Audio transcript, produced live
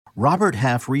Robert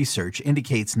Half research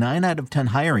indicates 9 out of 10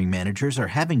 hiring managers are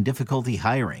having difficulty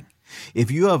hiring.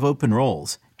 If you have open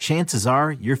roles, chances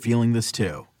are you're feeling this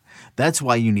too. That's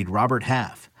why you need Robert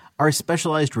Half. Our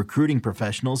specialized recruiting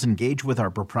professionals engage with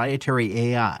our proprietary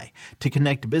AI to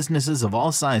connect businesses of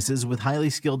all sizes with highly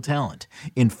skilled talent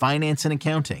in finance and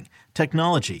accounting,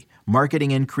 technology,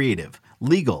 marketing and creative,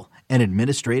 legal, and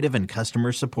administrative and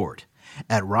customer support.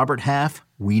 At Robert Half,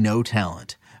 we know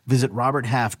talent. Visit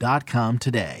roberthalf.com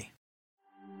today.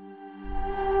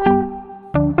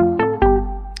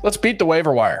 Let's beat the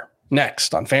waiver wire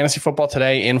next on Fantasy Football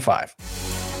Today in 5.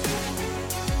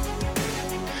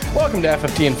 Welcome to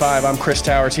FFT in 5. I'm Chris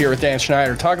Towers here with Dan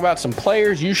Schneider. Talk about some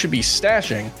players you should be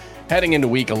stashing heading into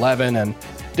Week 11. And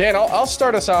Dan, I'll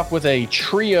start us off with a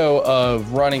trio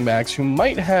of running backs who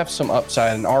might have some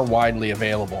upside and are widely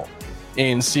available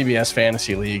in CBS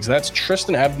fantasy leagues. That's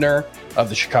Tristan Ebner of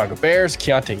the Chicago Bears,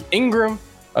 Keontae Ingram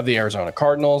of the Arizona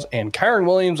Cardinals, and Kyren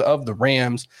Williams of the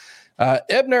Rams.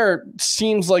 Ebner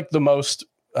seems like the most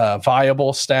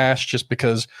viable stash just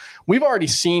because we've already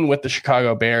seen with the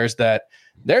Chicago Bears that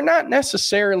they're not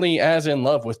necessarily as in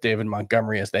love with David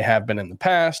Montgomery as they have been in the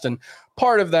past. And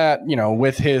part of that,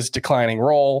 with his declining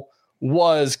role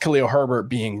was Khalil Herbert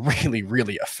being really,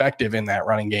 really effective in that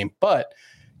running game. But,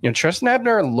 Tristan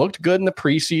Ebner looked good in the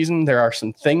preseason. There are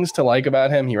some things to like about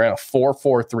him. He ran a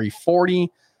 4.43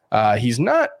 40. He's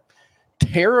not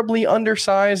terribly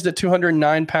undersized at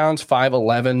 209 pounds,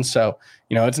 5'11". So,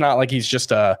 it's not like he's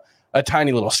just a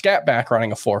tiny little scat back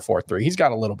running a 4.43. He's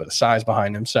got a little bit of size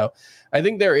behind him. So I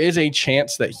think there is a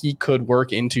chance that he could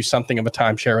work into something of a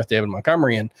timeshare with David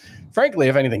Montgomery. And frankly,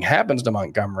 if anything happens to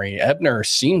Montgomery, Ebner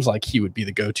seems like he would be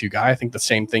the go-to guy. I think the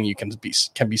same thing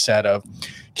can be said of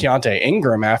Keontae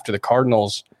Ingram after the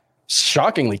Cardinals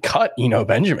shockingly cut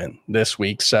Benjamin this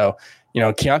week. So,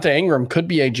 Keontae Ingram could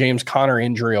be a James Conner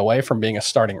injury away from being a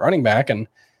starting running back. And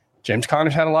James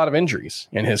Conner's had a lot of injuries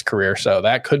in his career. So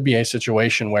that could be a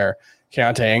situation where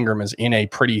Keontae Ingram is in a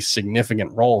pretty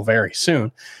significant role very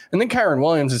soon. And then Kyren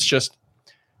Williams, it's just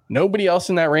nobody else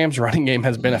in that Rams running game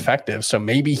has been effective. So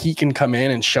maybe he can come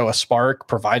in and show a spark,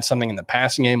 provide something in the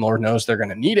passing game. Lord knows they're going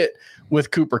to need it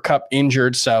with Cooper Kupp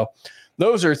injured. So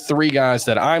those are 3 guys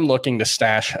that I'm looking to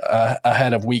stash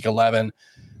ahead of Week 11.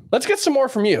 Let's get some more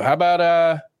from you. How about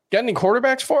got any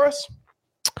quarterbacks for us?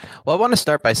 Well, I want to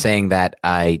start by saying that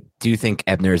I do think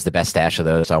Ebner is the best stash of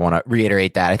those. I want to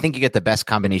reiterate that. I think you get the best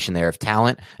combination there of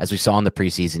talent. As we saw in the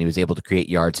preseason, he was able to create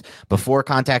yards before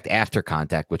contact, after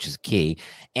contact, which is key.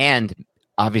 And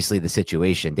obviously the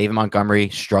situation. David Montgomery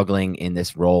struggling in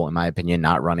this role, in my opinion,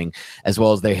 not running as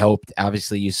well as they hoped.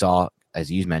 Obviously, you saw,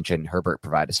 as you mentioned, Herbert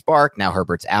provide a spark. Now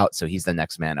Herbert's out, so he's the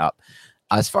next man up.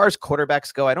 As far as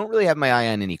quarterbacks go, I don't really have my eye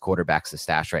on any quarterbacks to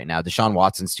stash right now. Deshaun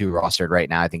Watson's too rostered right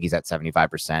now. I think he's at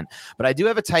 75%. But I do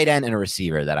have a tight end and a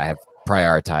receiver that I have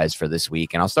prioritized for this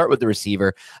week. And I'll start with the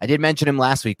receiver. I did mention him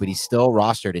last week, but he's still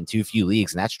rostered in too few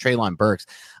leagues, and that's Treylon Burks.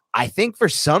 I think for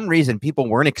some reason people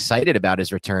weren't excited about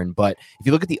his return, but if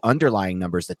you look at the underlying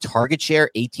numbers, the target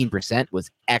share, 18%, was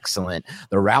excellent.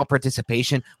 The route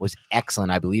participation was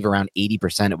excellent. I believe around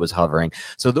 80% it was hovering.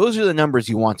 So those are the numbers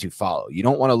you want to follow. You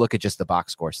don't want to look at just the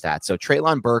box score stats. So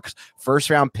Treylon Burks, first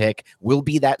round pick, will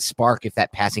be that spark if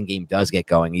that passing game does get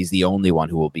going. He's the only one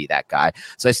who will be that guy.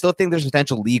 So I still think there's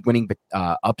potential league winning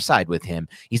upside with him.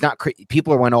 He's not,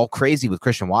 people went all crazy with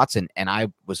Christian Watson, and I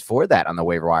was for that on the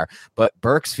waiver wire, but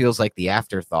Burks feels like the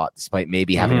afterthought, despite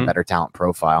maybe having a better talent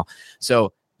profile.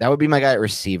 So that would be my guy at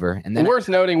receiver. And then worth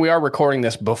noting, we are recording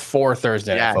this before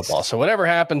Thursday Night Football. So whatever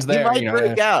happens there, he might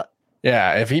break out.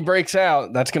 Yeah, if he breaks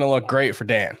out, that's going to look great for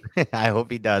Dan. I hope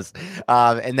he does.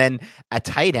 And then a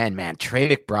tight end, man,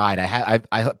 Trey McBride.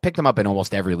 I picked him up in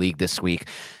almost every league this week.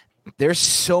 There's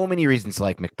so many reasons to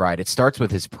like McBride. It starts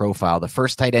with his profile. The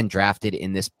first tight end drafted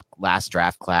in this last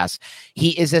draft class.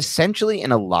 He is essentially,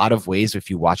 in a lot of ways, if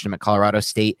you watched him at Colorado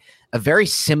State, a very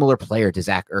similar player to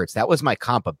Zach Ertz. That was my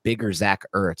comp, a bigger Zach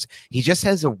Ertz. He just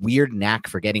has a weird knack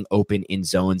for getting open in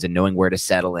zones and knowing where to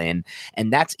settle in.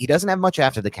 And he doesn't have much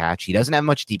after the catch. He doesn't have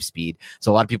much deep speed.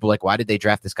 So a lot of people are like, why did they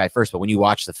draft this guy first? But when you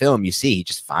watch the film, you see he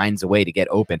just finds a way to get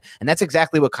open. And that's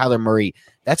exactly why Kyler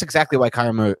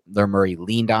Murray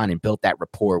leaned on and built that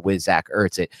rapport with Zach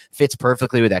Ertz. It fits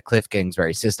perfectly with that Cliff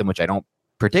Kingsbury system, which I don't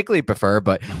particularly prefer,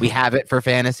 but we have it for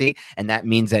fantasy, and that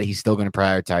means that he's still going to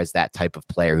prioritize that type of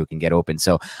player who can get open.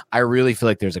 So I really feel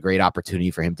like there's a great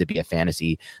opportunity for him to be a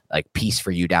fantasy piece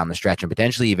for you down the stretch and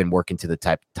potentially even work into the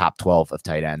top 12 of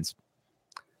tight ends.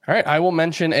 All right, I will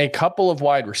mention a couple of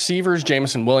wide receivers,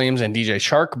 Jameson Williams and DJ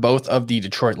Chark, both of the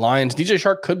Detroit Lions. DJ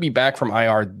Chark could be back from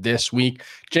IR this week.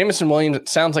 Jameson Williams, it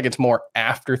sounds like it's more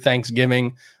after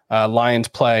Thanksgiving. Lions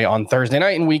play on Thursday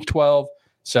night in week 12.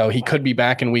 So he could be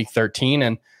back in week 13.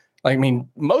 And I mean,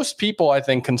 most people, I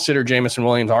think, consider Jameson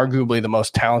Williams arguably the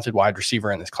most talented wide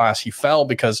receiver in this class. He fell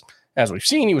because, as we've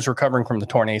seen, he was recovering from the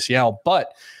torn ACL.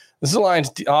 But this is a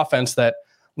Lions offense that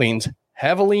leans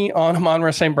heavily on Amon-Ra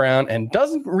St. Brown and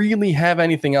doesn't really have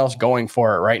anything else going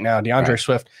for it right now. DeAndre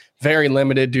Swift, very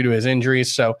limited due to his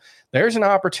injuries. So there's an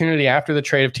opportunity after the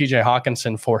trade of TJ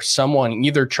Hawkinson for someone,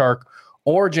 either Chark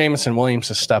or Jameson Williams,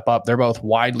 to step up. They're both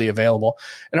widely available.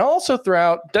 And I'll also throw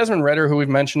out Desmond Ridder, who we've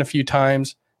mentioned a few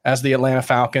times, as the Atlanta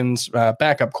Falcons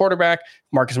backup quarterback.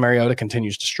 Marcus Mariota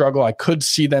continues to struggle. I could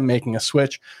see them making a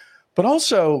switch. But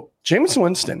also, Jameson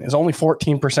Winston is only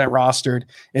 14% rostered.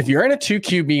 If you're in a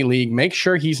 2QB league, make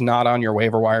sure he's not on your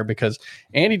waiver wire, because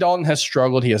Andy Dalton has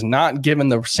struggled. He has not given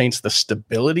the Saints the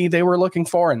stability they were looking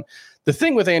for. And the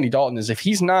thing with Andy Dalton is if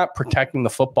he's not protecting the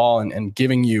football and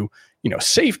giving you,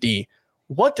 safety,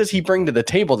 what does he bring to the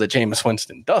table that Jameis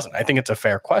Winston doesn't? I think it's a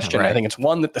fair question. Right. I think it's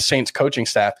one that the Saints coaching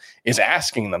staff is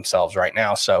asking themselves right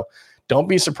now. So don't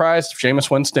be surprised if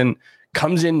Jameis Winston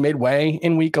comes in midway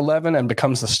in week 11 and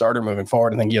becomes the starter moving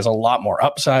forward. I think he has a lot more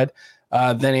upside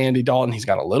than Andy Dalton. He's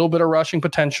got a little bit of rushing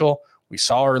potential. We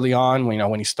saw early on,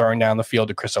 when he's throwing down the field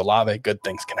to Chris Olave, good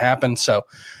things can happen. So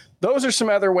those are some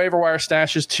other waiver wire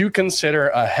stashes to consider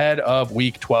ahead of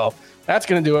week 12. That's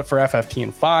going to do it for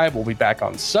FFT 5. We'll be back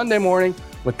on Sunday morning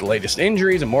with the latest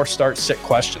injuries and more start-sit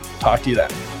questions. Talk to you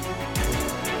then.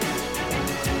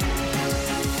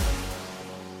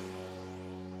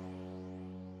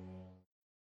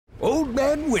 Old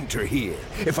Man Winter here.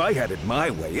 If I had it my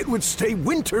way, it would stay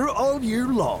winter all year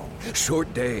long.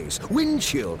 Short days, wind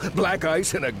chill, black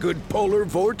ice, and a good polar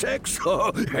vortex.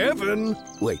 Oh, heaven!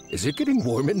 Wait, is it getting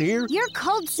warm in here? Your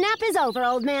cold snap is over,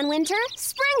 Old Man Winter.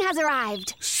 Spring has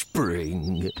arrived.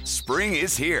 Spring. Spring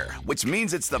is here, which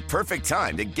means it's the perfect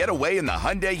time to get away in the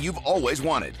Hyundai you've always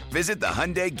wanted. Visit the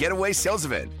Hyundai Getaway Sales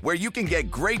Event, where you can get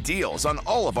great deals on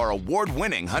all of our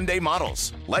award-winning Hyundai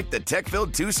models, like the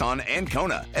tech-filled Tucson and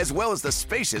Kona, as well as the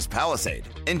spacious Palisade.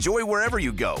 Enjoy wherever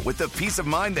you go with the peace of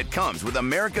mind that comes with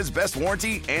America's best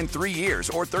warranty and 3 years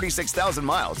or 36,000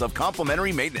 miles of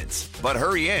complimentary maintenance. But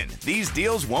hurry in, these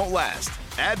deals won't last.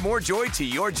 Add more joy to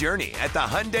your journey at the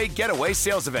Hyundai Getaway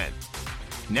Sales Event.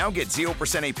 Now get 0%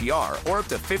 APR or up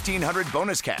to $1,500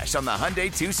 bonus cash on the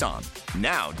Hyundai Tucson.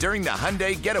 Now, during the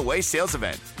Hyundai Getaway Sales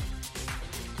Event.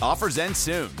 Offers end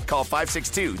soon. Call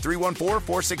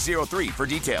 562-314-4603 for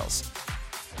details.